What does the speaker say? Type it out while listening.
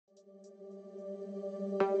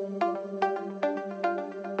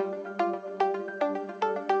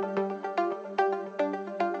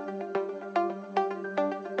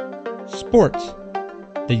Sports,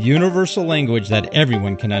 the universal language that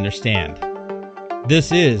everyone can understand.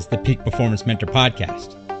 This is the Peak Performance Mentor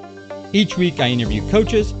Podcast. Each week I interview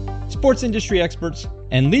coaches, sports industry experts,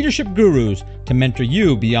 and leadership gurus to mentor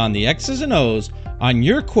you beyond the X's and O's on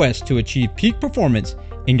your quest to achieve peak performance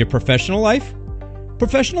in your professional life,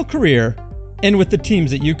 professional career, and with the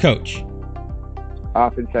teams that you coach. I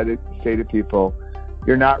often say to people,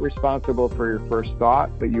 you're not responsible for your first thought,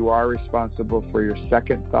 but you are responsible for your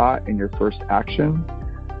second thought and your first action.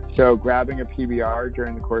 So grabbing a PBR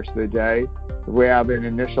during the course of the day, if we have an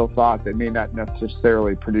initial thought that may not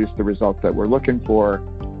necessarily produce the results that we're looking for,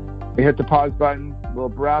 we hit the pause button, a little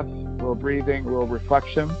breath, a little breathing, a little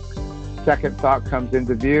reflection. Second thought comes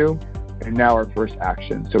into view, and now our first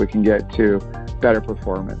action, so we can get to better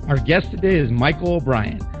performance. Our guest today is Michael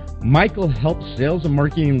O'Brien. Michael helps sales and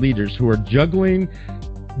marketing leaders who are juggling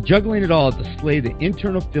it all to slay the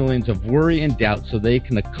internal feelings of worry and doubt so they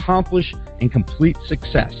can accomplish and complete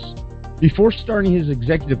success. Before starting his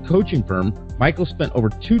executive coaching firm, Michael spent over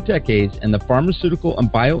 2 decades in the pharmaceutical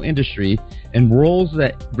and bio industry in roles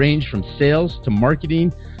that range from sales to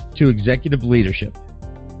marketing to executive leadership.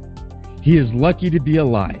 He is lucky to be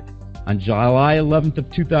alive. On July 11th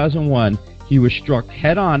of 2001, he was struck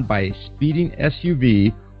head-on by a speeding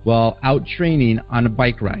SUV while out training on a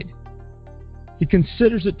bike ride. He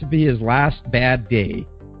considers it to be his last bad day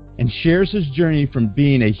and shares his journey from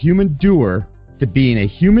being a human doer to being a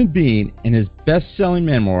human being in his best-selling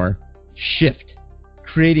memoir, Shift,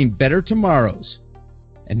 Creating Better Tomorrows,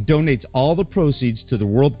 and donates all the proceeds to the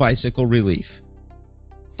World Bicycle Relief.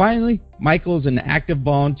 Finally, Michael is an active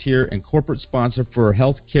volunteer and corporate sponsor for a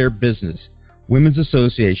healthcare business, Women's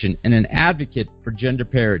Association, and an advocate for gender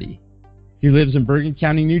parity. He lives in Bergen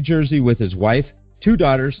County, New Jersey with his wife, 2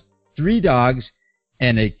 daughters, 3 dogs,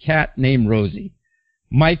 and a cat named Rosie.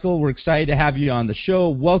 Michael, we're excited to have you on the show.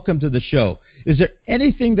 Welcome to the show. Is there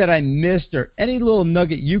anything that I missed or any little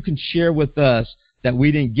nugget you can share with us that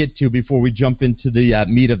we didn't get to before we jump into the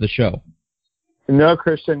meat of the show? No,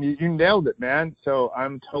 Christian, you nailed it, man. So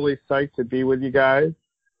I'm totally psyched to be with you guys,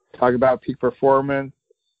 talk about peak performance,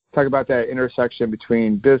 talk about that intersection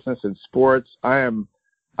between business and sports. I'm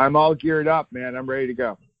all geared up, man. I'm ready to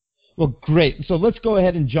go. Well, great. So let's go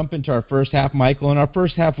ahead and jump into our first half, Michael. In our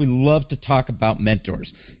first half, we love to talk about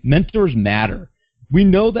mentors. Mentors matter. We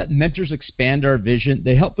know that mentors expand our vision.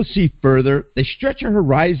 They help us see further. They stretch our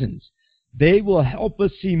horizons. They will help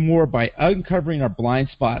us see more by uncovering our blind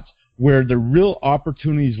spots where the real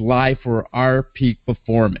opportunities lie for our peak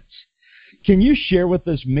performance. Can you share with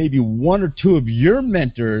us maybe 1 or 2 of your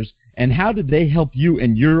mentors, and how did they help you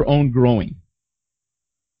in your own growing?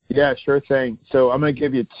 Yeah, sure thing. So I'm going to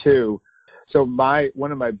give you 2. So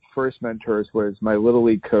one of my first mentors was my Little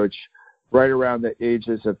League coach right around the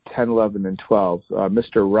ages of 10, 11, and 12,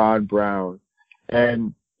 Mr. Ron Brown.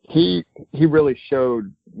 And he really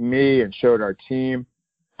showed me and showed our team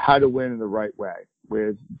how to win in the right way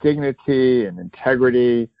with dignity and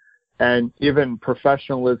integrity and even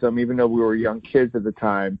professionalism, even though we were young kids at the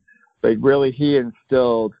time. But really he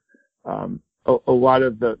instilled a lot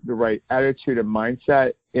of the right attitude and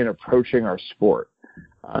mindset in approaching our sport.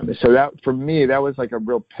 So that, for me, that was like a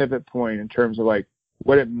real pivot point in terms of like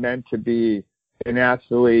what it meant to be an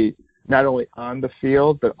athlete, not only on the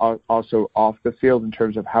field, but also off the field in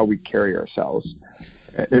terms of how we carry ourselves.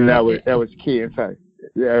 And that was key. In fact,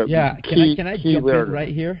 can I jump in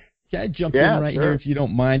right here? Can I jump in right here if you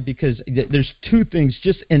don't mind? Because there's 2 things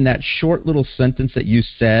just in that short little sentence that you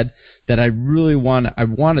said that I really want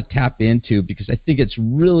to tap into, because I think it's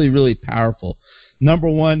really, really powerful. Number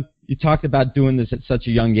 1, you talked about doing this at such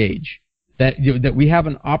a young age, that we have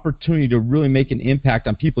an opportunity to really make an impact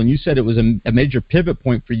on people. And you said it was a major pivot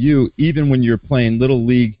point for you, even when you're playing Little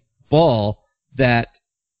League ball, that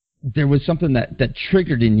there was something that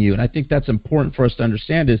triggered in you. And I think that's important for us to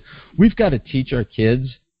understand is we've got to teach our kids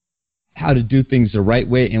how to do things the right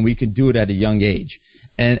way, and we can do it at a young age.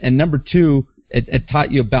 And number 2, it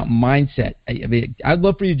taught you about mindset. I mean, I'd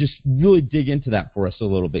love for you to just really dig into that for us a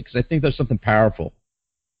little bit, because I think there's something powerful.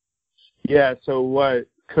 Yeah, so what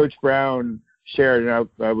Coach Brown shared, and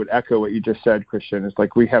I would echo what you just said, Christian, is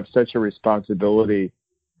like we have such a responsibility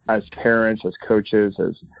as parents, as coaches,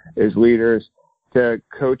 as leaders, to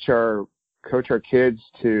coach our kids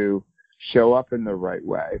to show up in the right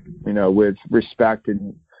way, with respect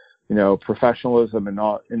and professionalism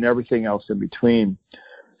and everything else in between.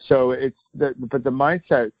 So but the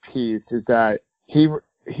mindset piece is that he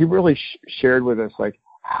really shared with us like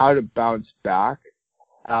how to bounce back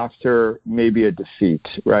after maybe a defeat,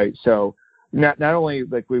 right? So not only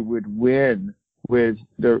like we would win with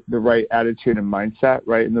the right attitude and mindset,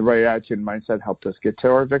 right? And the right attitude and mindset helped us get to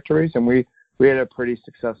our victories. And we had a pretty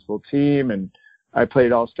successful team, and I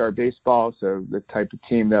played all-star baseball, so the type of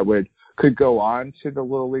team that could go on to the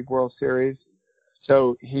Little League World Series.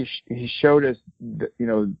 So he showed us,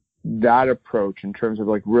 that approach in terms of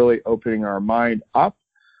like really opening our mind up.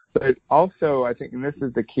 But also, I think, and this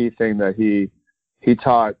is the key thing that he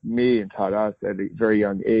taught me and taught us at a very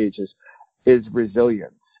young age is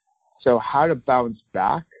resilience. So how to bounce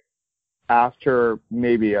back after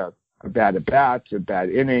maybe a bad at-bat, a bad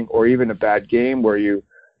inning, or even a bad game where you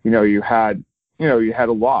had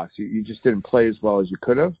a loss. You just didn't play as well as you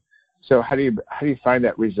could have. So how do you find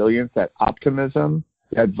that resilience, that optimism,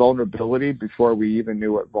 that vulnerability before we even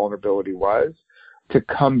knew what vulnerability was, to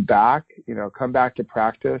come back to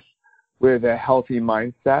practice with a healthy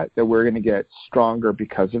mindset that we're going to get stronger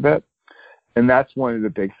because of it. And that's one of the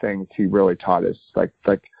big things he really taught us. Like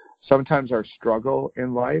sometimes our struggle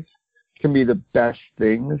in life can be the best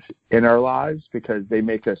things in our lives because they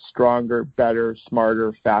make us stronger, better,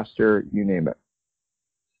 smarter, faster, you name it.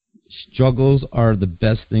 Struggles are the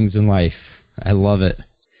best things in life. I love it.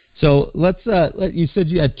 So you said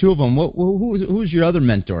you had two of them. Who's your other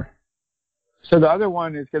mentor? So the other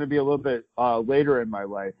one is going to be a little bit later in my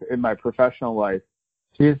life, in my professional life.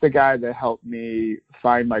 He's the guy that helped me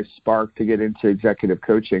find my spark to get into executive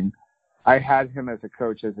coaching. I had him as a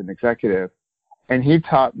coach, as an executive, and he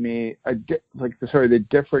taught me the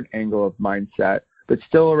different angle of mindset, but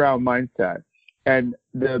still around mindset and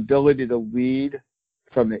the ability to lead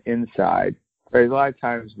from the inside. Right? A lot of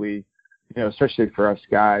times we, especially for us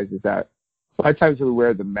guys, is that a lot of times we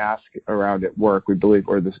wear the mask around at work, we believe,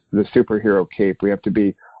 or the superhero cape. We have to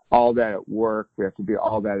be all that at work. We have to be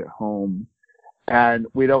all that at home. And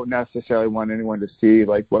we don't necessarily want anyone to see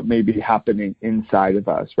like what may be happening inside of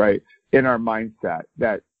us, right? In our mindset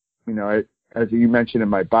that, as you mentioned in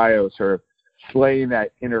my bio, sort of slaying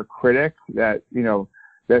that inner critic, that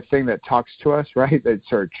thing that talks to us, right? That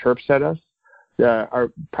sort of chirps at us,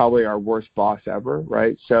 probably our worst boss ever,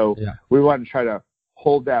 right? So we want to try to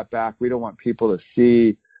hold that back. We don't want people to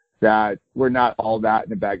see that we're not all that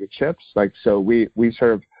in a bag of chips. So we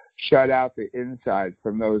sort of shut out the inside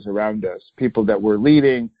from those around us, people that we're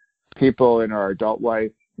leading, people in our adult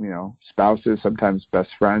life, spouses, sometimes best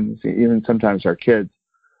friends, even sometimes our kids.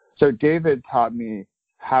 So David taught me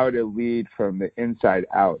how to lead from the inside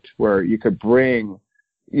out, where you could bring,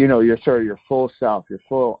 your full self, your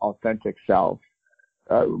full authentic self,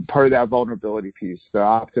 part of that vulnerability piece, the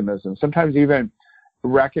optimism, sometimes even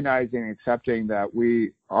recognizing and accepting that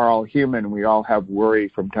we are all human, we all have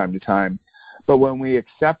worry from time to time. But when we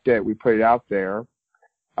accept it, we put it out there,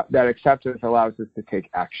 that acceptance allows us to take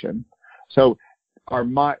action. So our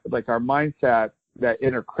mindset, that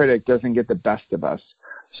inner critic doesn't get the best of us.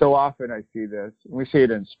 So often I see this, and we see it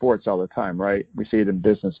in sports all the time, right? We see it in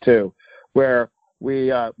business too, where we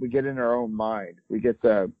get in our own mind. We get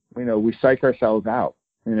we psych ourselves out.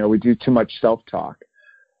 We do too much self-talk.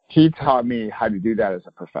 He taught me how to do that as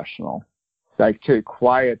a professional, to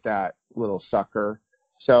quiet that little sucker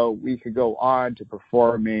so we could go on to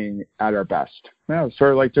performing at our best.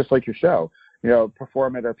 Sort of just like your show,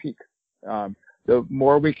 perform at our peak. The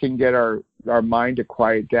more we can get our mind to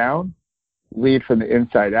quiet down, lead from the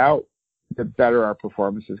inside out, the better our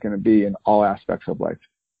performance is going to be in all aspects of life.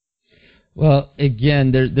 Well,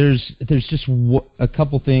 again, there's just a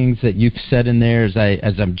couple things that you've said in there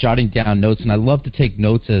as I'm jotting down notes, and I love to take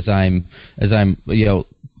notes as I'm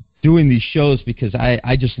doing these shows because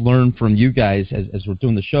I just learn from you guys as we're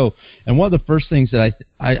doing the show. And one of the first things that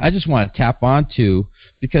I just want to tap onto,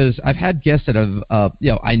 because I've had guests that have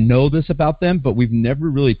I know this about them, but we've never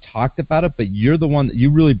really talked about it. But you're the one that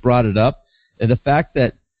you really brought it up, and the fact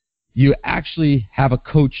that you actually have a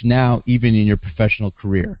coach now, even in your professional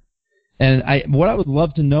career. And what I would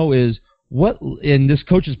love to know is and this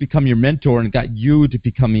coach has become your mentor and got you to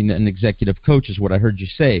becoming an executive coach, is what I heard you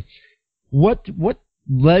say. What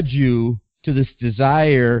led you to this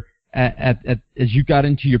desire as you got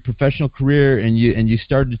into your professional career and you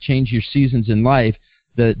started to change your seasons in life,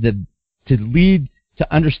 to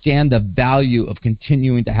understand the value of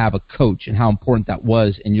continuing to have a coach and how important that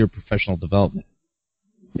was in your professional development?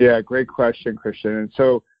 Yeah, great question, Christian. And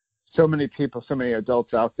so many people, so many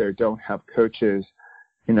adults out there don't have coaches,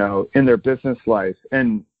 in their business life.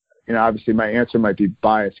 And, obviously my answer might be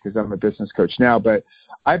biased because I'm a business coach now, but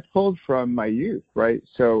I pulled from my youth, right?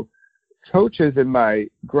 So coaches in my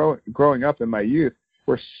growing up in my youth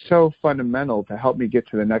were so fundamental to help me get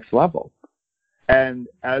to the next level. And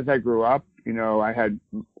as I grew up, I had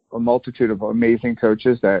a multitude of amazing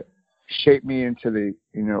coaches that shaped me into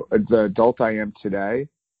the adult I am today.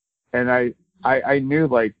 And I I knew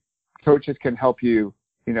like coaches can help you,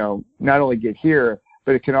 not only get here,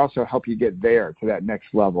 but it can also help you get there to that next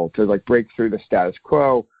level, to like break through the status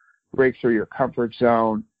quo, break through your comfort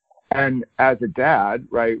zone. And as a dad,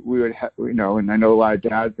 right, we would, and I know a lot of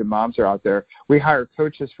dads and moms are out there, we hire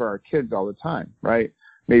coaches for our kids all the time, right?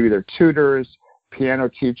 Maybe they're tutors, piano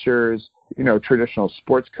teachers, traditional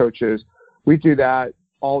sports coaches. We do that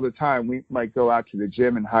all the time. We might go out to the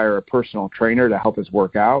gym and hire a personal trainer to help us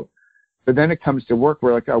work out. But then it comes to work,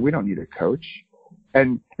 we're like, oh, we don't need a coach.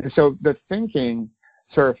 And so the thinking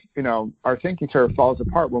our thinking sort of falls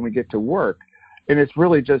apart when we get to work. And it's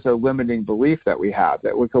really just a limiting belief that we have,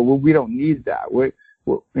 that we go, well, we don't need that. What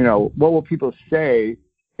will people say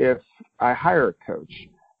if I hire a coach?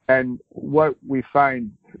 And what we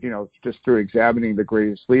find, just through examining the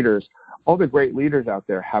greatest leaders, all the great leaders out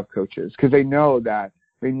there have coaches because they know that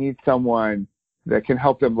they need someone that can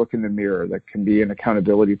help them look in the mirror, that can be an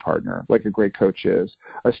accountability partner, like a great coach is,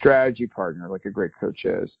 a strategy partner, like a great coach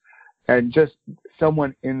is, and just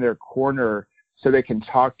someone in their corner so they can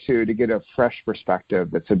talk to get a fresh perspective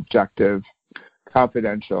that's objective,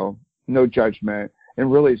 confidential, no judgment,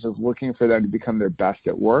 and really just looking for them to become their best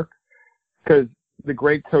at work. Because the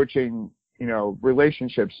great coaching,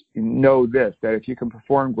 relationships know this, that if you can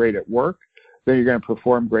perform great at work, then you're going to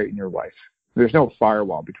perform great in your life. There's no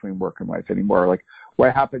firewall between work and life anymore. Like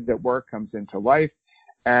what happens at work comes into life,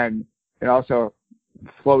 and it also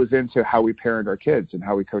flows into how we parent our kids and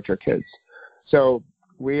how we coach our kids. So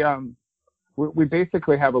we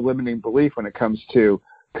basically have a limiting belief when it comes to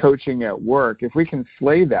coaching at work. If we can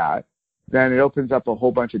slay that, then it opens up a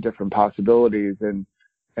whole bunch of different possibilities. And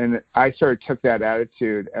I sort of took that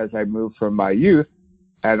attitude as I moved from my youth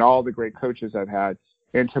and all the great coaches I've had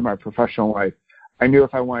into my professional life. I knew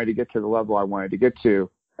if I wanted to get to the level I wanted to get to,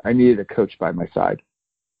 I needed a coach by my side.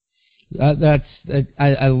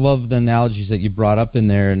 I love the analogies that you brought up in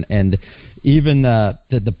there, and even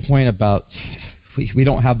the point about we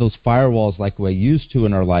don't have those firewalls like we used to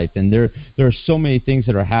in our life, and there are so many things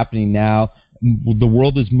that are happening now. The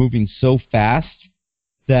world is moving so fast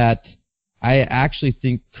that I actually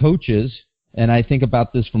think coaches, and I think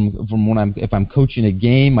about this from when if I'm coaching a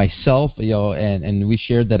game myself, and we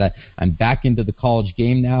shared that I'm back into the college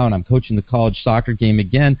game now, and I'm coaching the college soccer game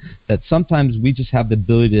again, that sometimes we just have the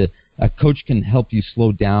ability to, a coach can help you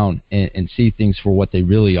slow down and see things for what they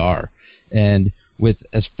really are. And with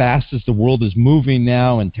as fast as the world is moving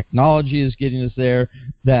now and technology is getting us there,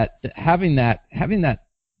 that having that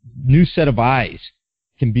new set of eyes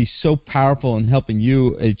can be so powerful in helping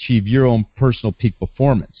you achieve your own personal peak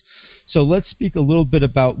performance. So let's speak a little bit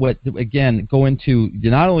about what, again, go into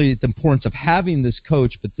not only the importance of having this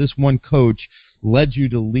coach, but this one coach led you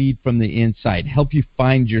to lead from the inside, help you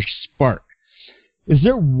find your spark. Is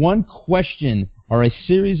there one question or a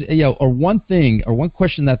series, or one thing or one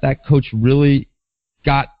question that coach really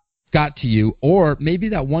got to you, or maybe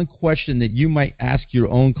that one question that you might ask your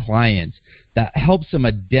own clients that helps them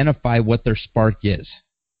identify what their spark is?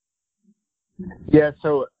 Yeah,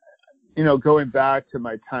 so, going back to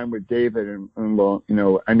my time with David, and we'll,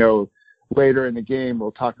 I know later in the game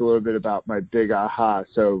we'll talk a little bit about my big aha,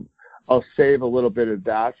 so I'll save a little bit of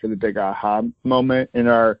that for the big aha moment in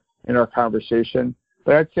our conversation.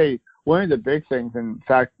 But I'd say one of the big things, in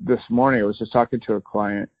fact, this morning I was just talking to a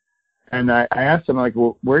client, and I asked him, like,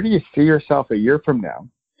 well, where do you see yourself a year from now?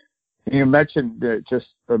 And you mentioned just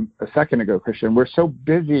a second ago, Christian, we're so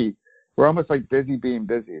busy. We're almost like busy being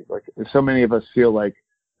busy. Like so many of us feel like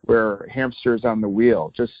we're hamsters on the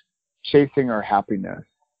wheel, just chasing our happiness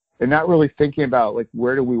and not really thinking about, like,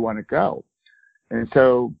 where do we want to go? And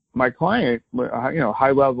so my client,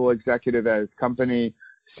 high-level executive at his company,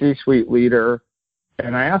 C-suite leader,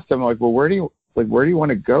 and I asked him, like, well, where do you want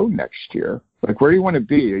to go next year? Like, where do you want to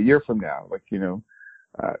be a year from now? Like,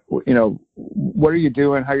 what are you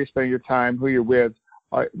doing? How you're spending your time? Who you're with?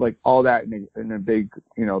 Like all that in a big,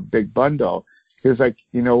 big bundle. He was like,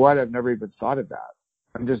 you know what? I've never even thought of that.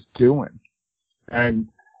 I'm just doing. And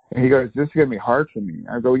he goes, this is going to be hard for me.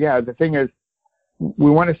 I go, yeah, the thing is,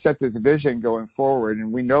 we want to set this vision going forward.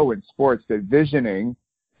 And we know in sports that visioning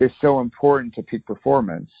is so important to peak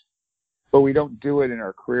performance, but we don't do it in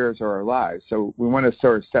our careers or our lives. So we want to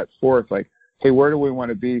sort of set forth, like, hey, where do we want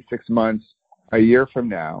to be 6 months, a year from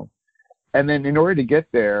now? And then in order to get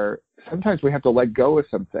there, sometimes we have to let go of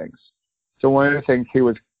some things. So one of the things he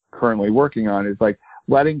was currently working on is, like,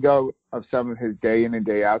 letting go of some of his day in and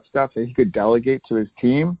day out stuff that he could delegate to his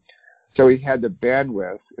team. So he had the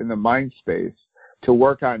bandwidth and the mind space to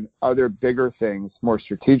work on other bigger things, more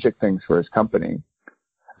strategic things for his company.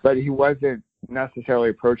 But he wasn't necessarily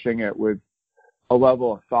approaching it with a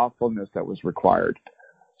level of thoughtfulness that was required.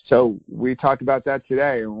 So we talked about that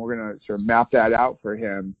today, and we're going to sort of map that out for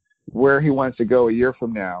him, where he wants to go a year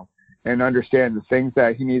from now, and understand the things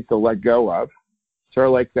that he needs to let go of. Sort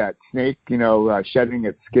of like that snake, shedding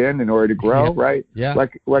its skin in order to grow, right? Yeah.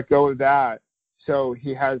 Let go of that, so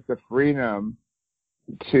he has the freedom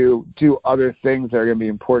to do other things that are going to be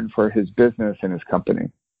important for his business and his company.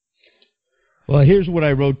 Well, here's what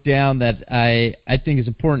I wrote down that I think is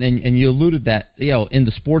important, and you alluded that, in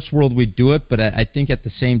the sports world we do it, but I think at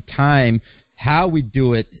the same time, how we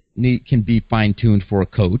do it can be fine-tuned for a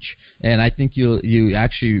coach, and I think you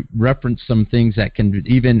actually referenced some things that can,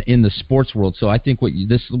 even in the sports world. So I think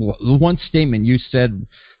this one statement you said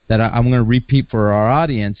that I'm going to repeat for our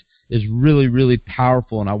audience is really, really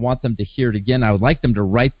powerful, and I want them to hear it again. I would like them to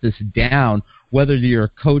write this down, whether you're a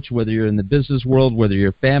coach, whether you're in the business world, whether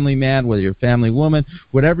you're a family man, whether you're a family woman,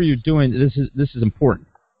 whatever you're doing, this is important.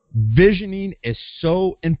 Visioning is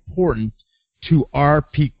so important to our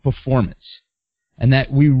peak performance, and that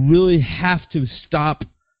we really have to stop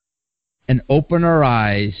and open our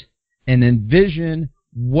eyes and envision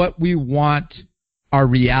what we want our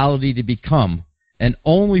reality to become. And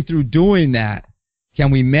only through doing that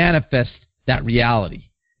can we manifest that reality.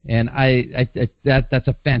 And that's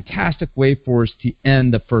a fantastic way for us to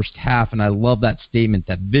end the first half, and I love that statement,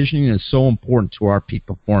 that visioning is so important to our peak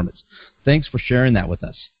performance. Thanks for sharing that with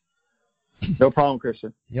us. No problem,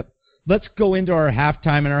 Christian. Yep. Let's go into our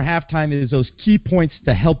halftime, and our halftime is those key points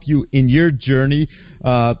to help you in your journey.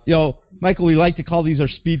 Michael, we like to call these our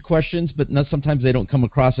speed questions, but sometimes they don't come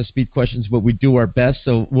across as speed questions, but we do our best,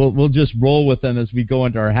 so we'll just roll with them as we go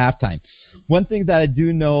into our halftime. One thing that I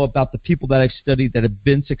do know about the people that I've studied that have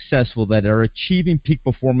been successful, that are achieving peak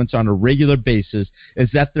performance on a regular basis, is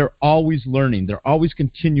that they're always learning. They're always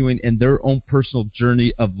continuing in their own personal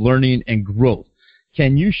journey of learning and growth.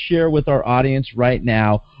 Can you share with our audience right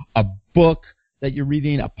now a book that you're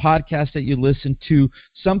reading, a podcast that you listen to,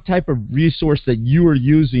 some type of resource that you are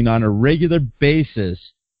using on a regular basis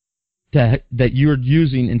that you're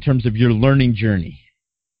using in terms of your learning journey?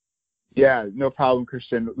 Yeah, no problem,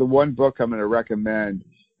 Christian. The one book I'm going to recommend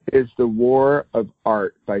is The War of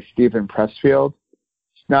Art by Steven Pressfield.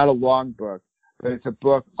 It's not a long book, but it's a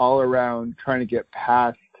book all around trying to get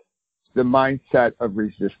past the mindset of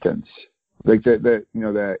resistance, like the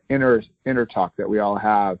inner talk that we all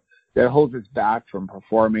have that holds us back from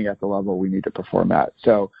performing at the level we need to perform at.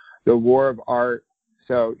 So The War of Art.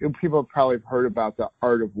 So people probably have heard about The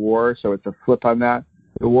Art of War, so it's a flip on that.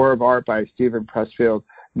 The War of Art by Steven Pressfield.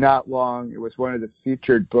 Not long. It was one of the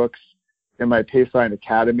featured books in my Paceline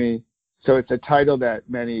Academy. So it's a title that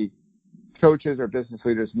many coaches or business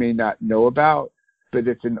leaders may not know about, but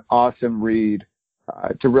it's an awesome read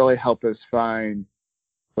to really help us find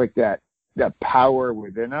like that power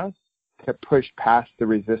within us to push past the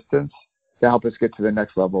resistance to help us get to the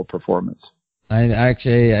next level of performance. I'll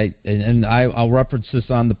reference this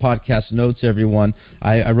on the podcast notes, everyone.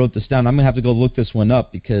 I wrote this down. I'm going to have to go look this one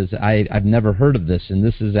up because I've never heard of this, and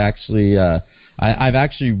this is actually I've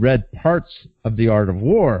actually read parts of The Art of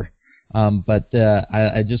War, but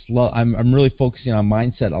I just love. I'm really focusing on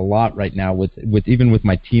mindset a lot right now with even with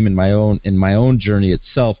my team in my own journey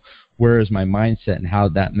itself. Where is my mindset and how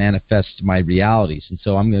that manifests my realities? And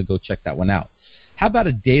so I'm going to go check that one out. How about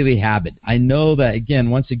a daily habit? I know that,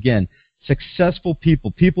 once again, successful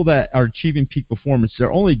people that are achieving peak performance,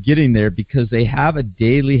 they're only getting there because they have a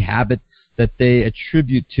daily habit that they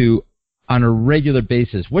attribute to on a regular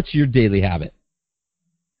basis. What's your daily habit?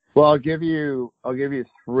 Well, I'll give you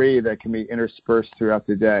 3 that can be interspersed throughout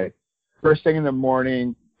the day. First thing in the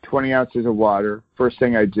morning, 20 ounces of water. First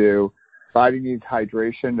thing I do. Body needs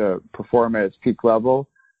hydration to perform at its peak level,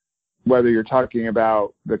 whether you're talking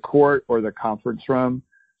about the court or the conference room.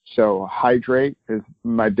 So hydrate is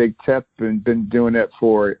my big tip, and been doing it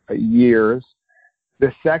for years.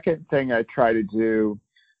 The second thing I try to do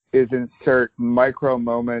is insert micro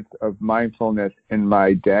moments of mindfulness in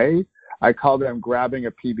my day. I call them grabbing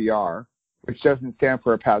a PBR, which doesn't stand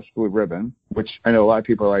for a Pabst Blue Ribbon, which I know a lot of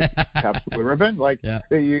people are like Pabst Blue Ribbon. Like yeah.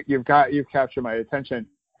 You've captured my attention.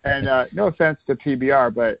 And no offense to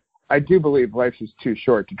PBR, but I do believe life is too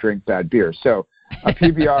short to drink bad beer. So a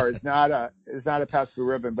PBR is not a Pabst Blue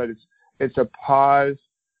Ribbon, but it's a pause,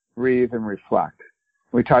 breathe, and reflect.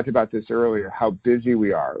 We talked about this earlier, how busy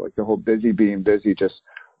we are, like the whole being busy, just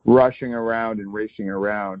rushing around and racing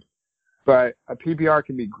around. But a PBR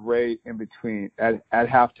can be great in between, at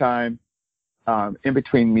halftime, in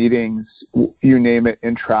between meetings, you name it,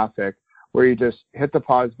 in traffic, where you just hit the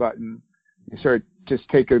pause button, you sort of just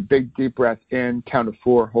take a big deep breath in, count of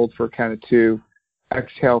 4, hold for a count of 2,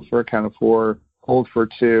 exhale for a count of 4, hold for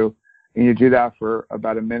 2, And you do that for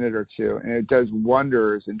about a minute or two, and it does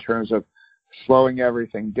wonders in terms of slowing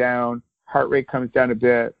everything down. Heart rate comes down a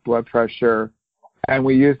bit, blood pressure, and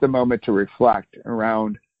we use the moment to reflect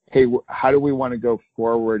around, hey, how do we want to go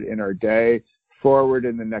forward in our day, forward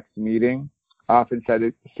in the next meeting? I often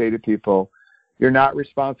say to people, you're not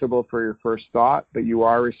responsible for your first thought, but you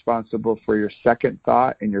are responsible for your second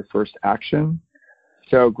thought and your first action.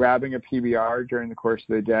 So grabbing a PBR during the course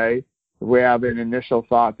of the day, if we have an initial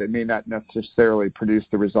thought that may not necessarily produce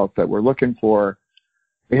the results that we're looking for,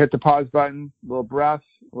 we hit the pause button, a little breath,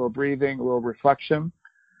 a little breathing, a little reflection.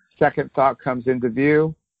 Second thought comes into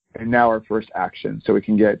view, and now our first action, so we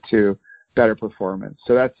can get to better performance.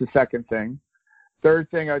 So that's the second thing. Third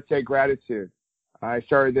thing, I would say gratitude. I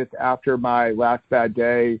started this after my last bad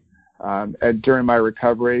day and during my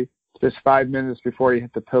recovery. Just 5 minutes before you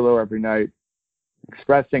hit the pillow every night,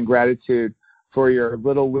 expressing gratitude for your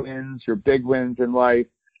little wins, your big wins in life,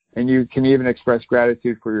 and you can even express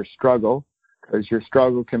gratitude for your struggle, because your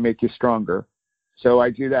struggle can make you stronger. So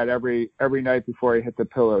I do that every night before I hit the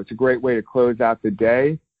pillow. It's a great way to close out the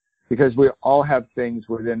day, because we all have things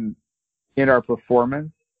in our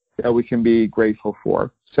performance that we can be grateful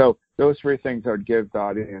for. So those three things I would give the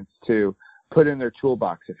audience to put in their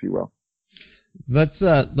toolbox, if you will. Let's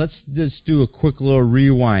just do a quick little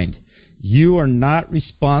rewind. You are not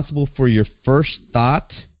responsible for your first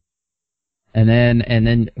thought, and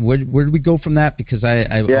then where do we go from that? Because I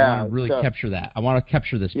want to really capture that. I want to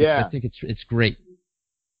capture this because I think it's great.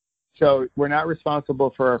 So we're not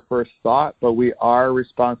responsible for our first thought, but we are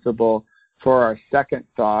responsible for our second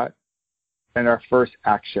thought and our first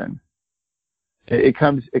action. It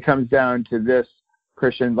comes down to this,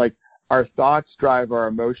 Christian, like our thoughts drive our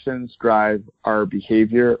emotions, drive our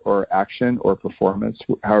behavior or action or performance,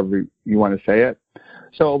 however you want to say it.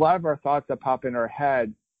 So a lot of our thoughts that pop in our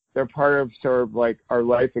head, they're part of sort of like our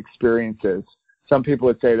life experiences. Some people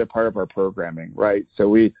would say they're part of our programming, right? So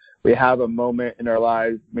we have a moment in our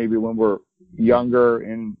lives, maybe when we're younger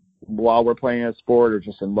and while we're playing a sport or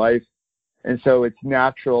just in life. And so it's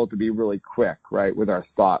natural to be really quick, right, with our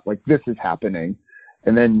thought, like this is happening.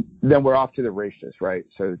 And then we're off to the races, right?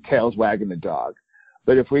 So the tail's wagging the dog.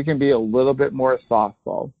 But if we can be a little bit more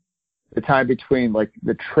thoughtful, the time between like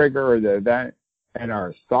the trigger or the event and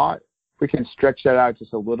our thought, we can stretch that out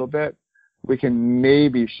just a little bit. We can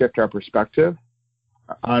maybe shift our perspective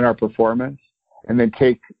on our performance and then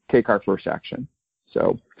take our first action.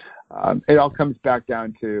 So it all comes back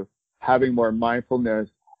down to having more mindfulness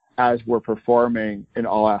as we're performing in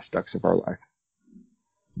all aspects of our life.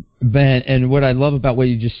 Ben, and what I love about what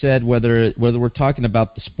you just said, whether we're talking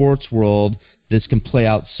about the sports world, this can play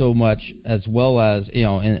out so much, as well as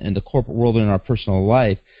in the corporate world and in our personal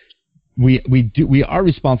life. We are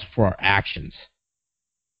responsible for our actions.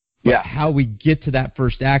 But how we get to that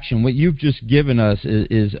first action, what you've just given us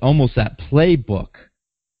is almost that playbook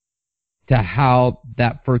to how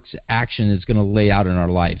that first action is going to lay out in our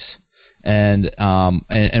lives. And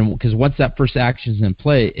because once that first action is in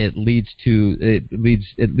play, it leads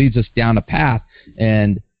us down a path,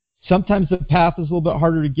 and sometimes the path is a little bit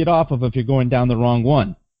harder to get off of if you're going down the wrong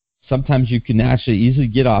one. Sometimes you can actually easily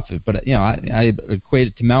get off it, but I equate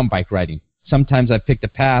it to mountain bike riding. Sometimes I picked a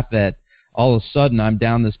path that all of a sudden I'm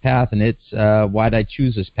down this path, and it's why'd I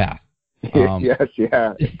choose this path? Yes,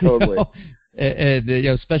 totally. And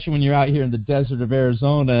especially when you're out here in the desert of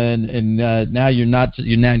Arizona, and now you're not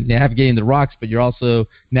navigating the rocks, but you're also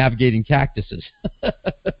navigating cactuses.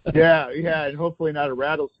 and hopefully not a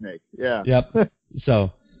rattlesnake. Yeah. Yep.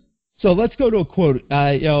 So let's go to a quote.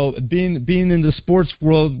 Being in the sports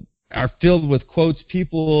world are filled with quotes.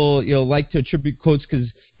 People like to attribute quotes because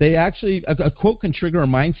they actually a quote can trigger a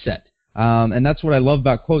mindset, and that's what I love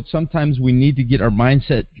about quotes. Sometimes we need to get our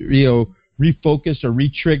mindset refocused or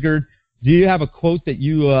re-triggered. Do you have a quote that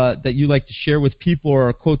you like to share with people, or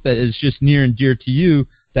a quote that is just near and dear to you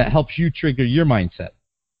that helps you trigger your mindset?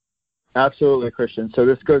 Absolutely, Christian. So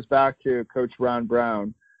this goes back to Coach Ron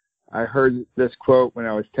Brown. I heard this quote when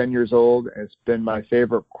I was 10 years old, and it's been my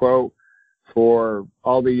favorite quote for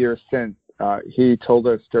all the years since. He told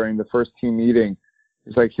us during the first team meeting,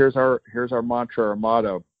 he's like, here's our mantra, our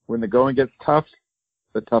motto. When the going gets tough,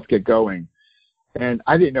 the tough get going. And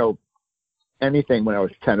I didn't know anything when I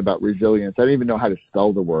was 10 about resilience. I didn't even know how to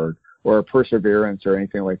spell the word or perseverance or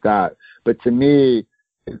anything like that. But to me,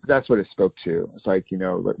 that's what it spoke to. It's like,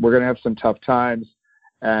 we're going to have some tough times,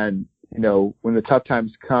 and when the tough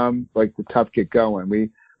times come, like the tough get going.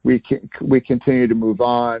 We continue to move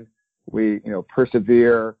on. We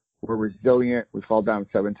persevere. We're resilient. We fall down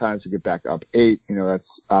 7 times, we get back up 8. That's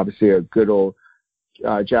obviously a good old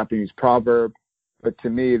Japanese proverb. But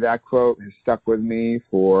to me, that quote has stuck with me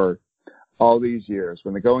for all these years.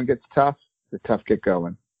 When the going gets tough, the tough get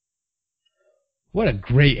going. What a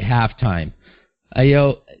great halftime.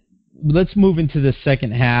 Let's move into the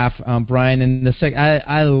second half, Brian. And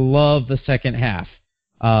I love the second half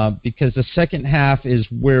because the second half is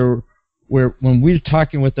where when we're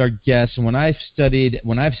talking with our guests, and when I've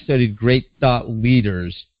studied great thought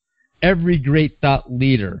leaders, every great thought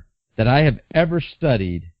leader that I have ever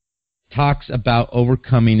studied talks about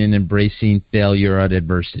overcoming and embracing failure or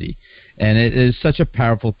adversity. And it is such a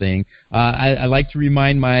powerful thing. I like to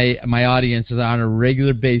remind my audience that on a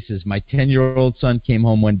regular basis, my 10-year-old son came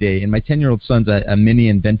home one day, and my 10-year-old son's a mini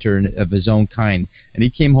inventor of his own kind. And he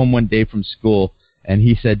came home one day from school, and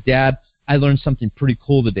he said, "Dad, I learned something pretty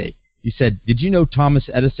cool today." He said, "Did you know Thomas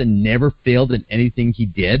Edison never failed in anything he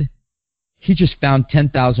did? He just found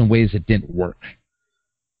 10,000 ways it didn't work."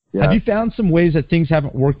 Yeah. Have you found some ways that things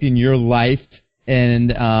haven't worked in your life and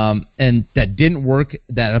that didn't work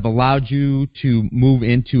that have allowed you to move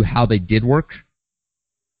into how they did work?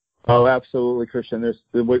 Oh, absolutely, Christian.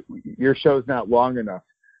 Your show's not long enough,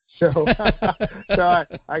 so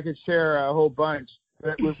I could share a whole bunch.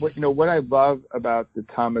 But what I love about the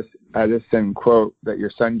Thomas Edison quote that your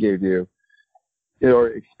son gave you, or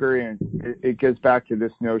experience, it gets back to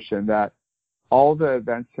this notion that all the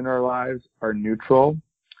events in our lives are neutral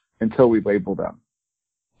until we label them.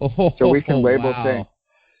 So we can label things.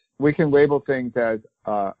 We can label things as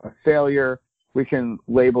a failure. We can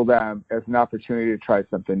label them as an opportunity to try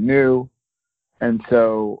something new. And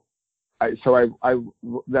so that's what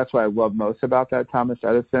I love most about that Thomas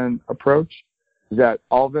Edison approach, is that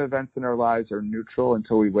all the events in our lives are neutral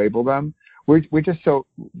until we label them. We just so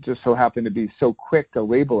happen to be so quick to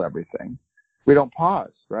label everything. We don't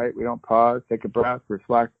pause, right? We don't pause, take a breath,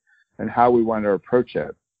 reflect on how we want to approach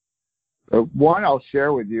it. One I'll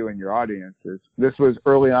share with you and your audience is this was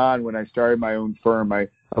early on when I started my own firm. I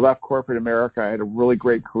left corporate America. I had a really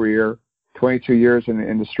great career, 22 years in the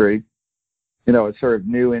industry. It's sort of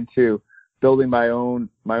new into building my own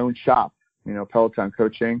shop, Peloton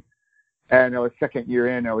Coaching. And I was second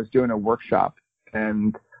year in, I was doing a workshop.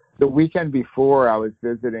 And the weekend before, I was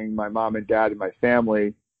visiting my mom and dad and my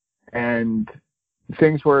family, and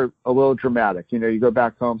things were a little dramatic. You go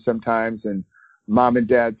back home sometimes and mom and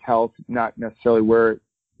dad's health not necessarily where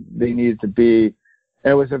they needed to be.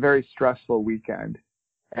 And it was a very stressful weekend.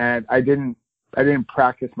 And I didn't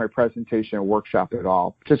practice my presentation and workshop at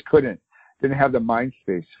all. Just didn't have the mind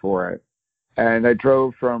space for it. And I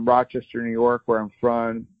drove from Rochester, New York, where I'm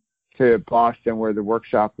from, to Boston, where the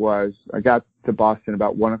workshop was. I got to Boston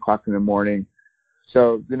about 1 o'clock in the morning.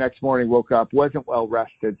 So the next morning, woke up, wasn't well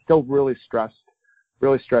rested, still really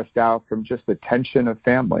stressed out from just the tension of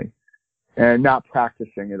family and not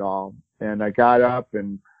practicing at all. And I got up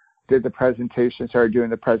and did the presentation, started doing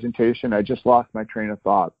the presentation. I just lost my train of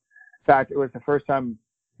thought. In fact, it was the first time,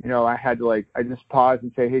 I had to I just paused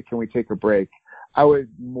and say, "Hey, can we take a break?" I was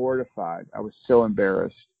mortified. I was so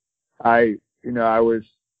embarrassed. I was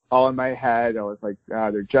all in my head. I was like,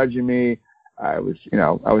 they're judging me. I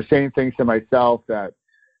was saying things to myself that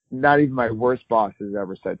not even my worst bosses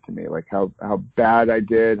ever said to me, like how bad I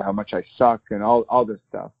did, how much I suck, and all this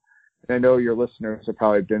stuff. And I know your listeners have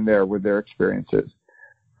probably been there with their experiences.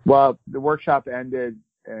 Well, the workshop ended,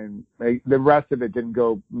 and the rest of it didn't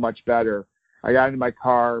go much better. I got into my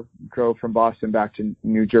car, drove from Boston back to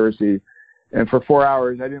New Jersey, and for 4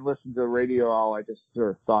 hours, I didn't listen to the radio at all. I just sort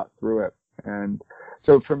of thought through it. And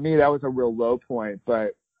so for me, that was a real low point.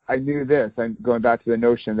 But I knew this, and going back to the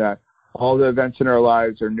notion that all the events in our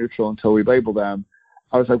lives are neutral until we label them.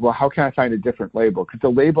 I was like, well, how can I find a different label? Because the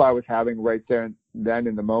label I was having right there and then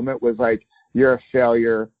in the moment was like, you're a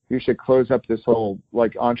failure. You should close up this whole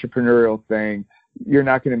entrepreneurial thing. You're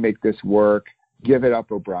not going to make this work. Give it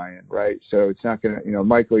up, O'Brien, right? So it's not going to,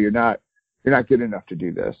 Michael, you're not good enough to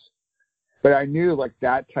do this. But I knew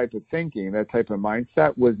that type of thinking, that type of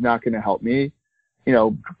mindset was not going to help me,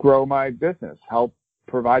 grow my business, help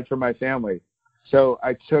provide for my family. So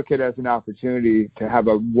I took it as an opportunity to have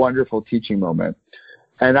a wonderful teaching moment.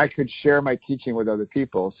 And I could share my teaching with other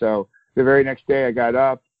people. So the very next day I got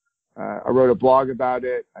up, I wrote a blog about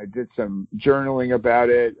it. I did some journaling about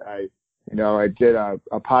it. I did a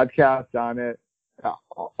podcast on it,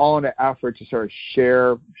 all in an effort to sort of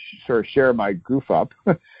share my goof up,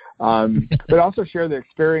 but also share the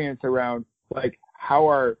experience around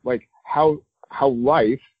how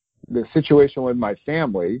life, the situation with my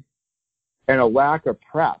family, and a lack of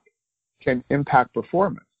prep can impact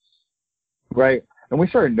performance, right? And we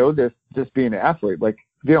sort of know this just being an athlete. If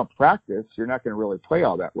you don't practice, you're not going to really play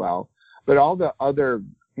all that well. But all the other,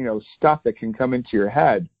 stuff that can come into your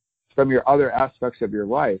head from your other aspects of your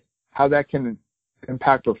life, how that can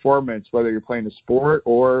impact performance, whether you're playing a sport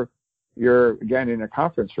or you're, again, in a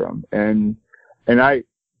conference room. And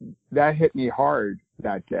that hit me hard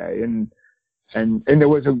that day. And it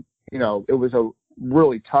was a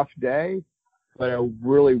really tough day, but a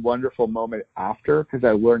really wonderful moment after, because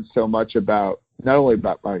I learned so much about, not only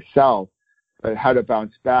about myself, but how to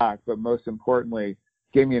bounce back, but most importantly,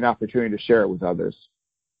 gave me an opportunity to share it with others.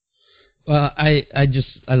 Well, I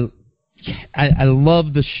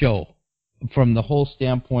love the show from the whole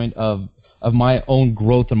standpoint of my own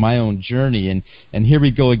growth and my own journey. And here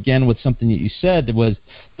we go again with something that you said, was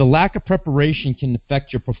the lack of preparation can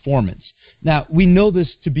affect your performance. Now, we know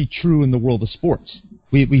this to be true in the world of sports.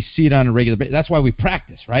 We see it on a regular basis. That's why we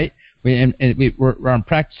practice, right? We're on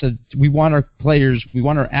practice. We want our players, we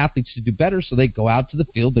want our athletes to do better, so they go out to the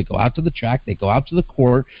field, they go out to the track, they go out to the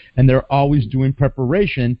court, and they're always doing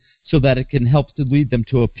preparation so that it can help to lead them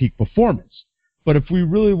to a peak performance. But if we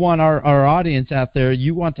really want our audience out there,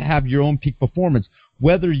 you want to have your own peak performance,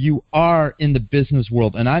 whether you are in the business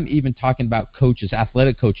world, and I'm even talking about coaches,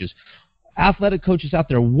 athletic coaches out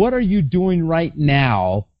there, what are you doing right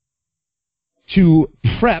now to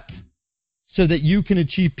prep so that you can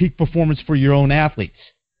achieve peak performance for your own athletes?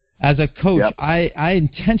 As a coach, yep. I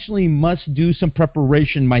intentionally must do some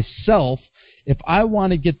preparation myself. If I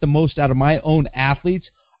want to get the most out of my own athletes,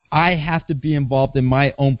 I have to be involved in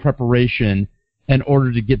my own preparation in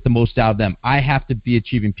order to get the most out of them. I have to be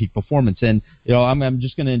achieving peak performance. And I'm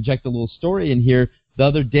just going to inject a little story in here. The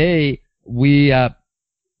other day, I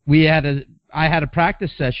had a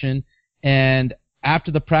practice session, and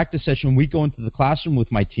after the practice session, we go into the classroom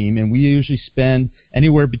with my team, and we usually spend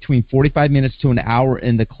anywhere between 45 minutes to an hour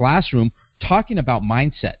in the classroom talking about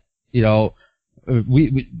mindset.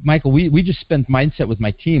 Michael, we just spend mindset with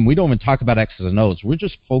my team. We don't even talk about X's and O's. We're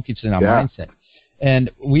just focusing on mindset. And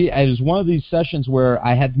it was one of these sessions where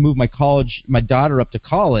I had to move my daughter up to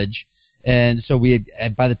college, and so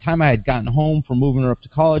by the time I had gotten home from moving her up to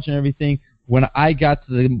college and everything, when I got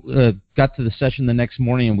to the session the next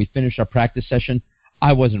morning and we finished our practice session,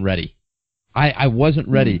 I wasn't ready. I wasn't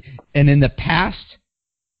ready. And in the past,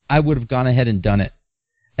 I would have gone ahead and done it.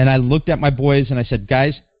 And I looked at my boys and I said,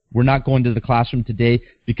 guys, we're not going to the classroom today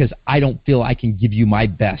because I don't feel I can give you my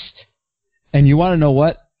best. And you want to know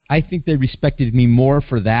what? I think they respected me more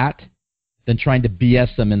for that than trying to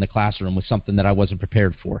BS them in the classroom with something that I wasn't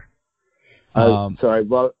prepared for. So I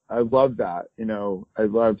love that.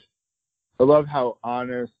 I love how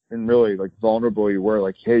honest and really vulnerable you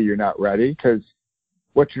were. Hey, you're not ready, because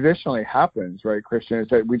what traditionally happens, right, Christian, is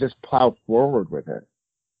that we just plow forward with it,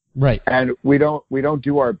 right? And we don't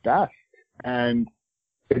do our best, and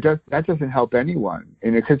that doesn't help anyone,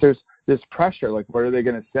 because there's this pressure. What are they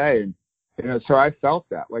going to say? And so I felt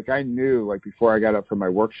that. I knew, before I got up for my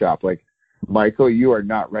workshop, Michael, you are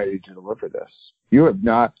not ready to deliver this. You have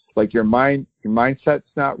not, your mindset's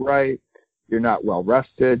not right. You're not well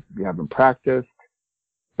rested. You haven't practiced.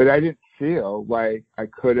 But I didn't feel like I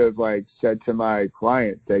could have said to my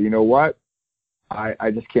client that, you know what,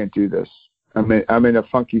 I just can't do this. I'm in a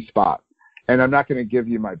funky spot, and I'm not going to give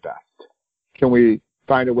you my best. Can we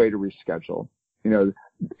find a way to reschedule?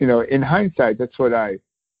 In hindsight, that's what I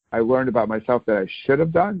learned about myself that I should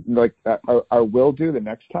have done, I will do the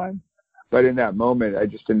next time. But in that moment, I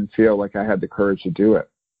just didn't feel like I had the courage to do it.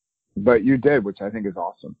 But you did, which I think is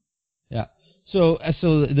awesome. Yeah. So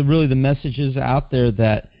really the message is out there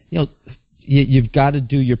that, you've got to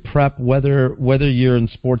do your prep, whether you're in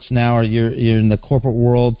sports now or you're in the corporate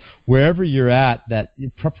world, wherever you're at, that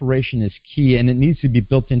preparation is key, and it needs to be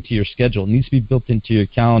built into your schedule. It needs to be built into your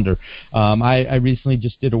calendar. I recently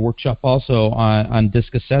just did a workshop also on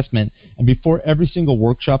DISC assessment, and before every single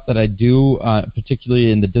workshop that I do,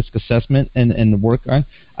 particularly in the DISC assessment and the work on,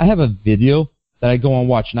 I have a video that I go and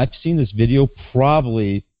watch, and I've seen this video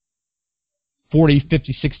probably 40,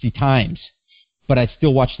 50, 60 times. But I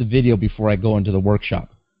still watch the video before I go into the workshop,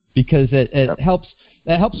 because it helps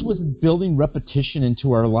with building repetition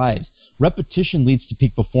into our lives. Repetition leads to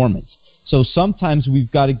peak performance. So sometimes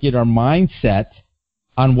we've got to get our mindset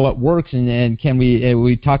on what works, and can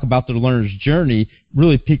we talk about the learner's journey,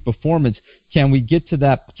 really peak performance. Can we get to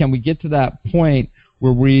that point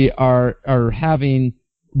where we are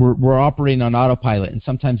we're operating on autopilot, and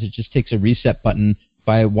sometimes it just takes a reset button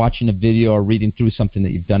by watching a video or reading through something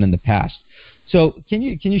that you've done in the past. So can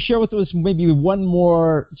you share with us maybe one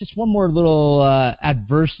more little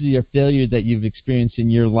adversity or failure that you've experienced in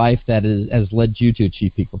your life that has led you to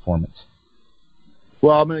achieve peak performance?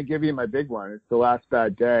 Well, I'm going to give you my big one. It's the last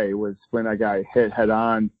bad day was when I got hit head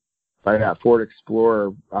on by that Ford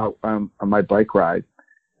Explorer on my bike ride.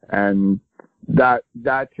 And that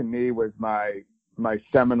to me was my my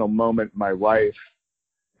seminal moment in my life,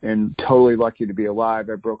 and totally lucky to be alive.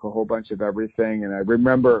 I broke a whole bunch of everything, and I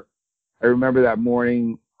remember that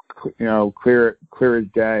morning, clear as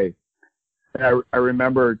day. And I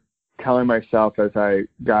remember telling myself as I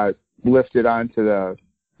got lifted onto the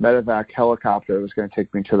medevac helicopter that was going to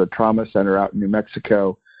take me to the trauma center out in New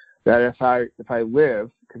Mexico, that if I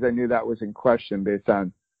lived, because I knew that was in question based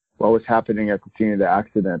on what was happening at the scene of the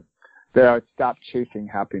accident, that I would stop chasing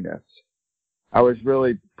happiness. I was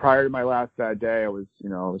really, prior to my last bad day, I was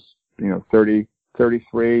 30,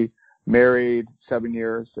 33, married 7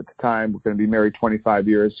 years at the time. We're going to be married 25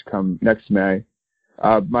 years come next May.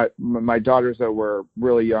 My daughters were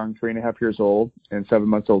really young, 3.5 years old and 7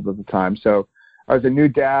 months old at the time. So I was a new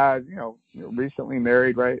dad, recently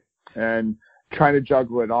married, right? And trying to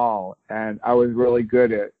juggle it all. And I was really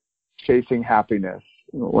good at chasing happiness.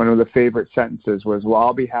 One of the favorite sentences was, well,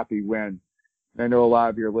 I'll be happy when. I know a lot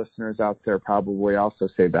of your listeners out there probably also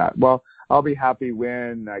say that. Well, I'll be happy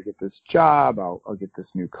when I get this job. I'll get this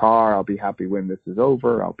new car. I'll be happy when this is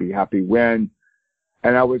over. I'll be happy when.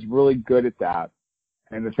 And I was really good at that.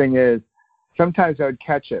 And the thing is, sometimes I would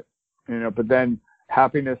catch it, but then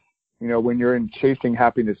happiness, when you're in chasing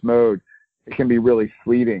happiness mode, it can be really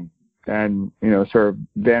fleeting and, sort of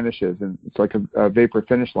vanishes. And it's like a vapor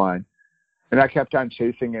finish line. And I kept on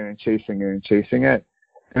chasing it and chasing it and chasing it.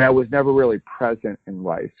 And I was never really present in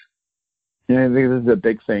life. I think this is a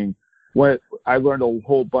big thing. I learned a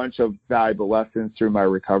whole bunch of valuable lessons through my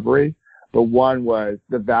recovery, but one was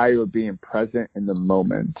the value of being present in the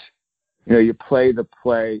moment. You play the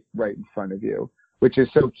play right in front of you, which is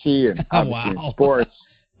so key in, obviously, in sports,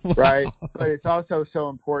 right? But it's also so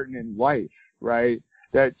important in life, right?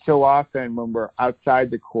 That so often when we're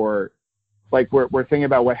outside the court, like we're thinking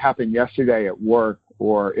about what happened yesterday at work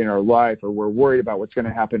or in our life, or we're worried about what's going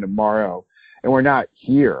to happen tomorrow, and we're not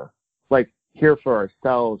here for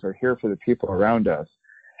ourselves or here for the people around us.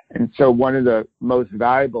 And so one of the most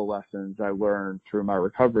valuable lessons I learned through my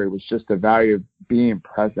recovery was just the value of being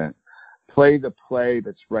present. Play the play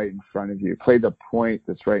that's right in front of you. Play the point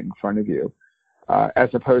that's right in front of you, as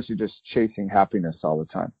opposed to just chasing happiness all the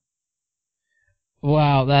time.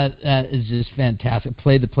 Wow, that is just fantastic.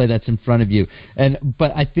 Play the play that's in front of you.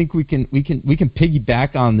 But I think we can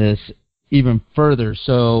piggyback on this even further.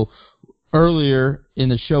 So earlier in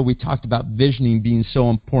the show, we talked about visioning being so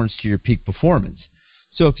important to your peak performance.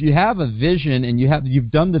 So if you have a vision and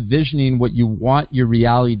you've done the visioning what you want your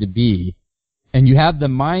reality to be, and you have the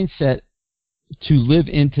mindset to live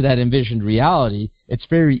into that envisioned reality, it's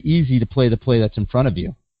very easy to play the play that's in front of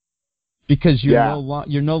you, because you're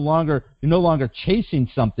no longer chasing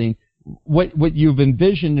something. What you've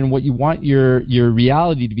envisioned and what you want your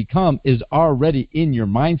reality to become is already in your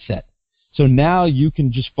mindset. So now you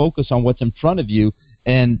can just focus on what's in front of you,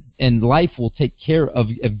 and life will take care of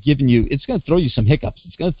giving you. It's going to throw you some hiccups.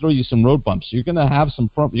 It's going to throw you some road bumps. You're going to have some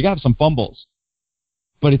fumbles.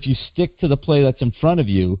 But if you stick to the play that's in front of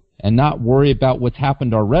you and not worry about what's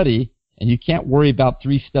happened already, and you can't worry about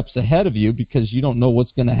 3 steps ahead of you because you don't know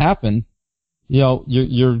what's going to happen, you're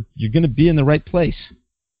going to be in the right place.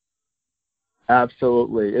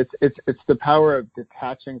 Absolutely. It's the power of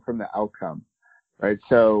detaching from the outcome, right?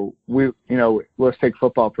 So let's take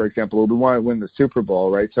football, for example. We want to win the Super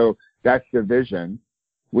Bowl, right? So that's the vision.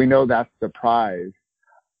 We know that's the prize,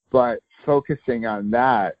 but focusing on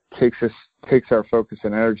that takes our focus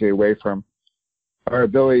and energy away from our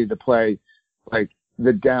ability to play like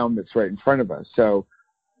the down that's right in front of us. So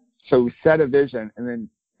we set a vision, and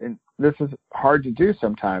this is hard to do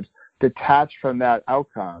sometimes, detach from that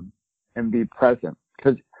outcome and be present.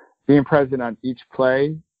 Because being present on each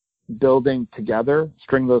play, building together,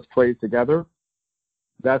 string those plays together,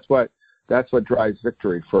 that's what drives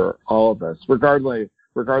victory for all of us, regardless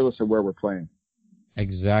of where we're playing.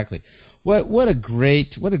 Exactly. What a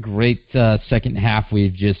great second half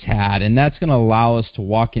we've just had, and that's going to allow us to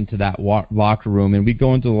walk into that locker room, and we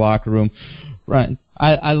go into the locker room. Right.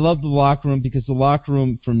 I love the locker room because the locker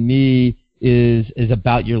room for me is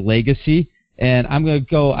about your legacy. And I'm going to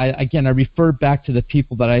go. I refer back to the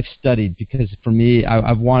people that I've studied, because for me,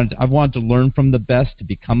 I've wanted to learn from the best to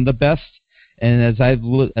become the best. And as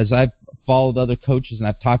I've followed other coaches, and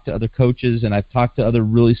I've talked to other coaches, and I've talked to other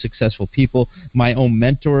really successful people, my own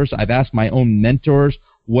mentors, I've asked my own mentors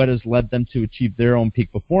what has led them to achieve their own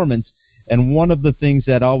peak performance. And one of the things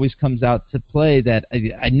that always comes out to play that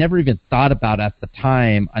I never even thought about at the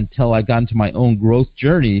time until I got into my own growth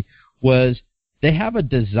journey was they have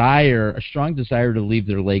a strong desire to leave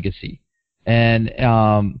their legacy. And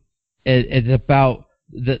it's about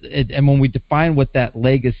and when we define what that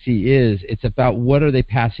legacy is, it's about what are they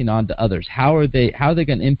passing on to others? How are they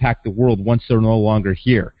going to impact the world once they're no longer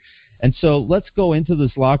here? And so let's go into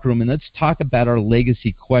this locker room and let's talk about our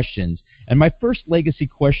legacy questions. And my first legacy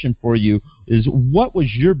question for you is, what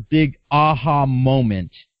was your big aha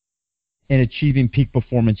moment in achieving peak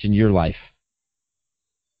performance in your life?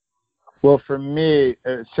 Well, for me,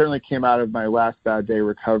 it certainly came out of my last bad day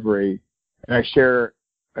recovery. And I share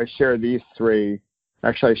these three.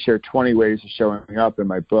 Actually, I share 20 ways of showing up in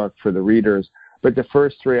my book for the readers. But the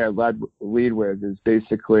first three I lead with is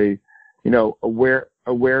basically,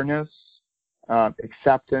 awareness,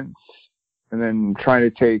 acceptance, and then trying to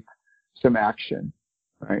take some action,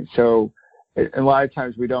 right? So a lot of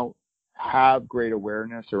times we don't have great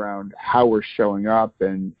awareness around how we're showing up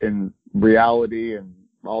and in reality and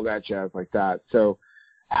all that jazz like that. So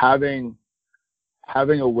having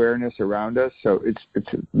awareness around us, so it's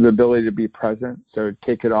the ability to be present, so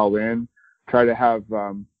take it all in, try to have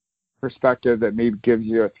perspective that maybe gives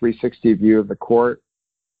you a 360 view of the court.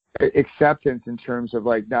 Acceptance in terms of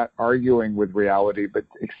like not arguing with reality, but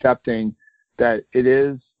accepting that it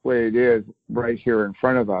is what it is right here in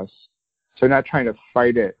front of us. So not trying to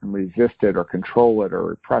fight it and resist it or control it or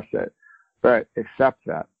repress it, but accept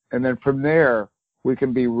that. And then from there, we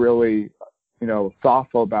can be really,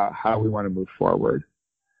 thoughtful about how we want to move forward.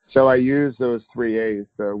 So I use those 3 A's,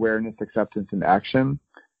 the awareness, acceptance, and action.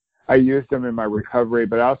 I used them in my recovery,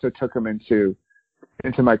 but I also took them into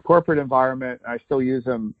my corporate environment. I still use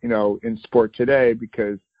them, in sport today,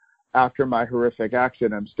 because after my horrific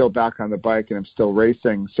accident, I'm still back on the bike and I'm still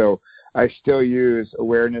racing. So I still use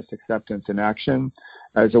awareness, acceptance, and action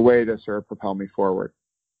as a way to sort of propel me forward.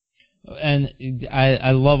 And I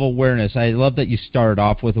love awareness. I love that you started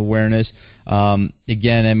off with awareness.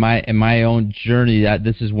 Again, in my own journey, that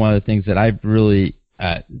this is one of the things that I've really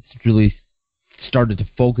started to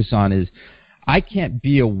focus on is I can't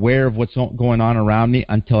be aware of what's going on around me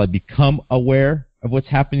until I become aware of what's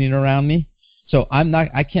happening around me. So I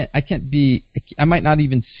might not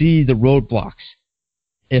even see the roadblocks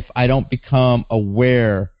if I don't become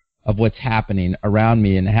aware of what's happening around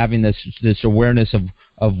me and having this awareness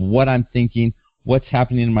of what I'm thinking, what's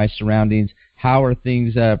happening in my surroundings, how are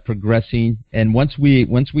things progressing. And once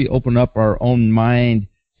we open up our own mind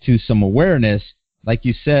to some awareness, like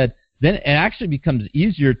you said, then it actually becomes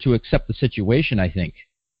easier to accept the situation, I think.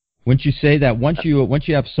 Once you say that, once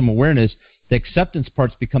you have some awareness, the acceptance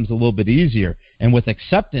part becomes a little bit easier. And with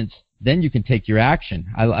acceptance, then you can take your action.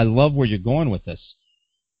 I love where you're going with this.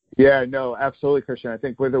 Yeah, no, absolutely, Christian. I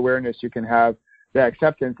think with awareness, you can have that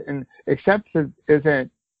acceptance. And acceptance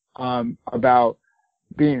isn't about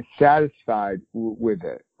being satisfied with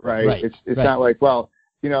it, right? It's not like, well,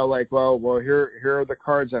 here are the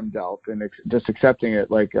cards I'm dealt, and just accepting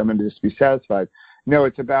it like I'm going to just be satisfied. No,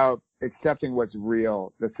 it's about accepting what's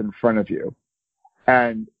real that's in front of you,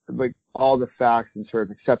 and like all the facts, and sort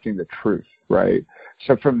of accepting the truth, right?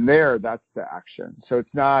 So from there, that's the action. So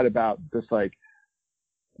it's not about just like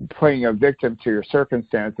playing a victim to your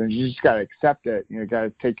circumstance, and you just got to accept it. You got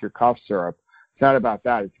to take your cough syrup. It's not about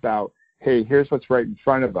that. It's about, hey, here's what's right in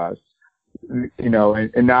front of us,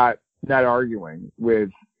 and not arguing with,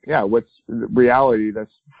 what's reality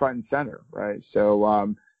that's front and center, right?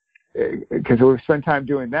 So, because we spend time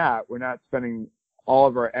doing that, we're not spending all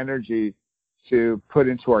of our energy to put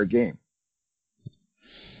into our game.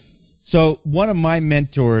 So one of my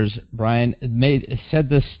mentors, Brian, said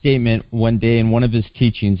this statement one day in one of his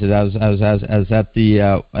teachings that I was at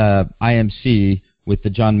the IMC with the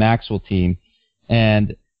John Maxwell team,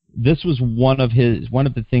 and this was one of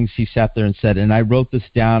the things he sat there and said, and I wrote this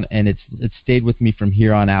down, and it stayed with me from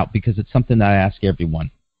here on out because it's something that I ask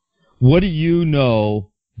everyone. What do you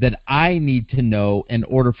know that I need to know in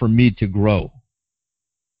order for me to grow?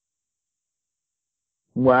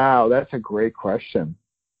 Wow, that's a great question.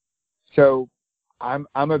 So I'm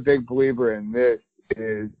a big believer in this,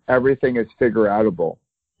 is everything is figure-outable.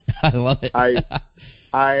 I love it. I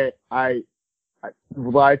a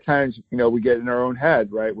lot of times, we get in our own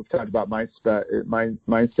head, right? We've talked about mindset, for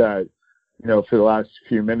the last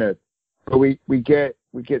few minutes, but we get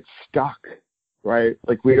stuck, right?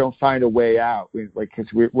 Like we don't find a way out.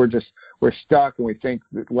 Because we're stuck, and we think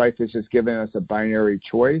that life is just giving us a binary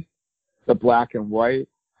choice, the black and white.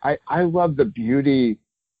 I love the beauty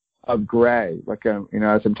of gray. Like,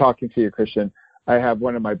 as I'm talking to you, Christian, I have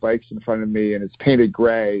one of my bikes in front of me, and it's painted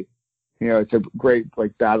gray. It's a great,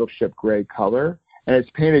 like, battleship gray color, and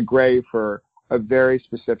it's painted gray for a very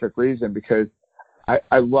specific reason, because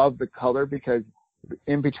I love the color, because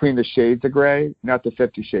in between the shades of gray, not the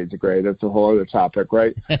 50 Shades of Gray, that's a whole other topic,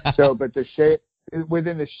 right? But the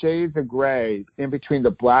within the shades of gray, in between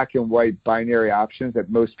the black and white binary options that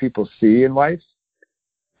most people see in life,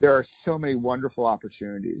 there are so many wonderful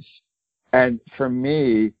opportunities. And for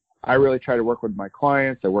me, I really try to work with my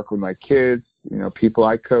clients. I work with my kids, people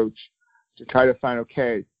I coach, to try to find,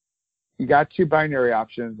 okay, you got two binary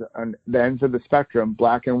options on the ends of the spectrum,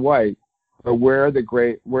 black and white, but where's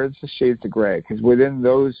the shades of gray? Because within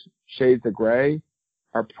those shades of gray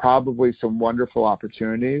are probably some wonderful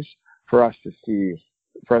opportunities for us to see,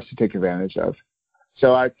 for us to take advantage of.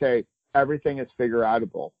 So I'd say everything is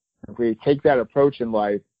figure-outable. If we take that approach in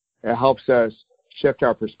life, it helps us shift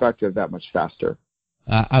our perspective that much faster.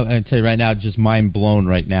 I'll tell you right now, just mind blown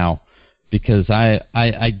right now, because I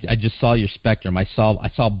just saw your spectrum. I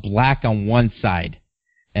saw black on one side,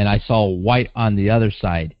 and I saw white on the other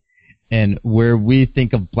side. And where we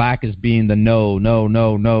think of black as being the no,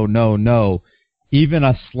 even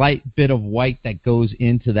a slight bit of white that goes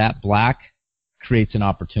into that black creates an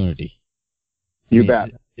opportunity. You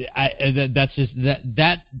bet.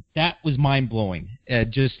 That was mind blowing.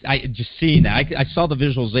 Just seeing that, I saw the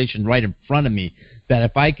visualization right in front of me. That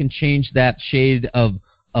if I can change that shade of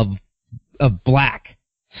black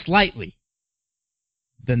slightly,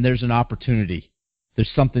 then there's an opportunity.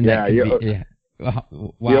 There's something that can be. Wow.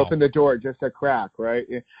 You open the door just a crack, right?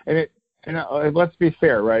 And let's be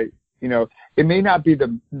fair, right? It may not be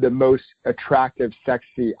the most attractive,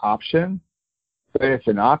 sexy option, but it's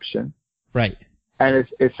an option. Right. And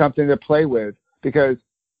it's something to play with, because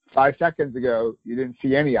 5 seconds ago you didn't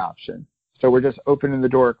see any option. So we're just opening the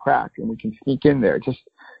door a crack, and we can sneak in there. Just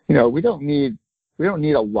we don't need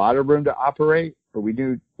a lot of room to operate, but we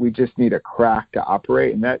just need a crack to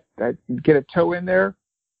operate, and that get a toe in there.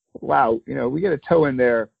 Wow, we get a toe in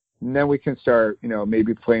there, and then we can start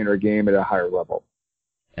maybe playing our game at a higher level.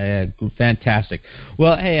 Fantastic.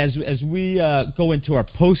 Well, hey, as we go into our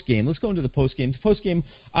post game, let's go into the post game. The post game,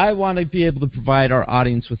 I want to be able to provide our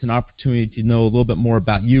audience with an opportunity to know a little bit more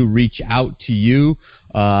about you, reach out to you.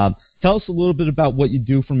 Tell us a little bit about what you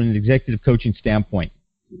do from an executive coaching standpoint.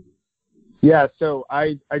 Yeah, so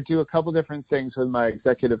I do a couple different things with my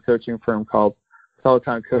executive coaching firm called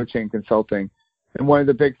Peloton Coaching Consulting. And one of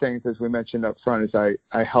the big things, as we mentioned up front, is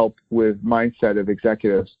I help with mindset of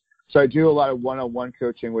executives. So I do a lot of one-on-one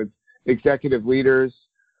coaching with executive leaders,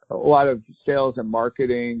 a lot of sales and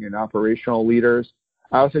marketing and operational leaders.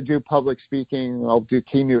 I also do public speaking. I'll do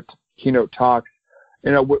keynote talks.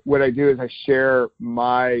 What I do is I share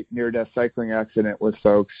my near-death cycling accident with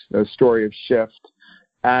folks, the story of shift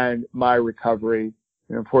and my recovery,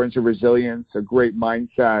 the importance of resilience, a great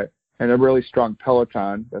mindset, and a really strong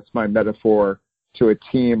Peloton. That's my metaphor to a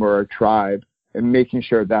team or a tribe, and making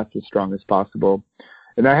sure that's as strong as possible.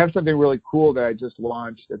 And I have something really cool that I just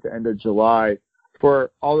launched at the end of July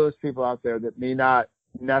for all those people out there that may not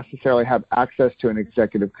necessarily have access to an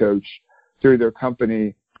executive coach through their company.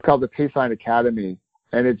 It's called the Paceline Academy,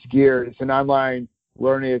 and it's an online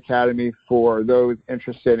learning academy for those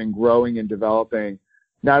interested in growing and developing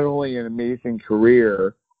not only an amazing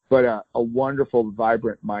career, but a wonderful,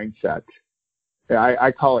 vibrant mindset.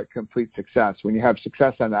 I call it complete success. When you have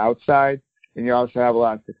success on the outside, and you also have a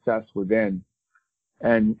lot of success within.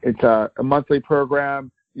 And it's a monthly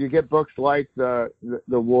program. You get books like the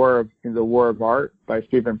War of Art by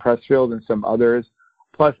Stephen Pressfield and some others,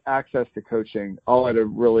 plus access to coaching, all at a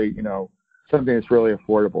really something that's really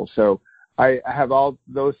affordable. So I have all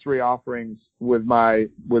those three offerings with my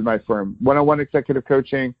firm: one-on-one executive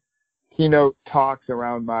coaching, keynote talks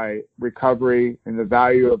around my recovery and the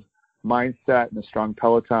value of mindset and a strong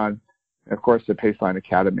Peloton, and of course the Paceline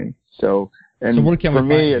Academy. So where can for we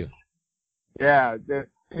me, find you?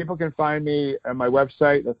 People can find me at my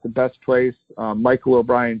website. That's the best place,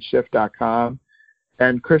 michaelobrienshift.com.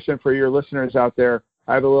 And Christian, for your listeners out there,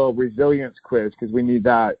 I have a little resilience quiz, because we need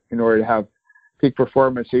that in order to have peak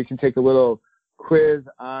performance. So you can take a little quiz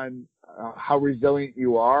on how resilient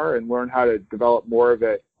you are and learn how to develop more of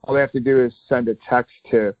it. All they have to do is send a text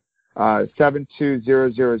to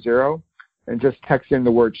 72000 and just text in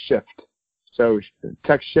the word shift. So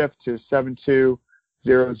text shift to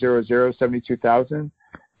 72000,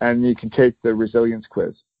 and you can take the resilience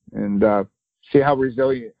quiz and see how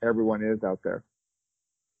resilient everyone is out there.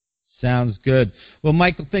 Sounds good. Well,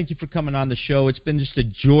 Michael, thank you for coming on the show. It's been just a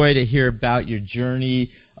joy to hear about your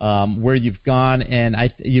journey, where you've gone, and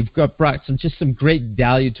you've brought some great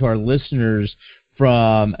value to our listeners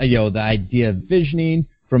from the idea of visioning,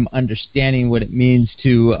 from understanding what it means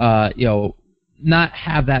to not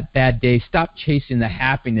have that bad day. Stop chasing the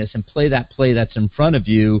happiness and play that play that's in front of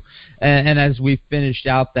you. And as we finished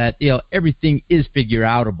out that everything is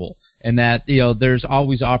figure-outable. and that, there's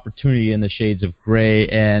always opportunity in the shades of gray.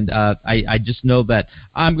 And I just know that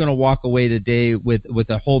I'm going to walk away today with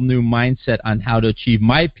a whole new mindset on how to achieve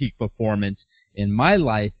my peak performance in my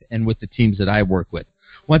life and with the teams that I work with.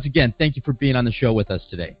 Once again, thank you for being on the show with us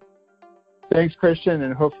today. Thanks, Christian,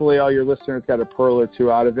 and hopefully all your listeners got a pearl or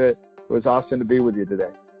two out of it. It was awesome to be with you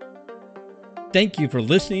today. Thank you for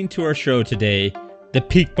listening to our show today, the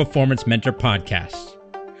Peak Performance Mentor Podcast,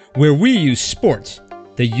 where we use sports,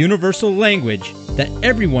 the universal language that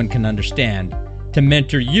everyone can understand, to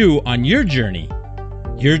mentor you on your journey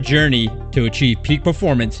to achieve peak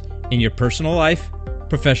performance in your personal life,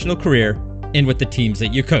 professional career, and with the teams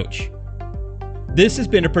that you coach. This has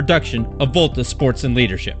been a production of Volta Sports and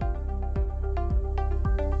Leadership.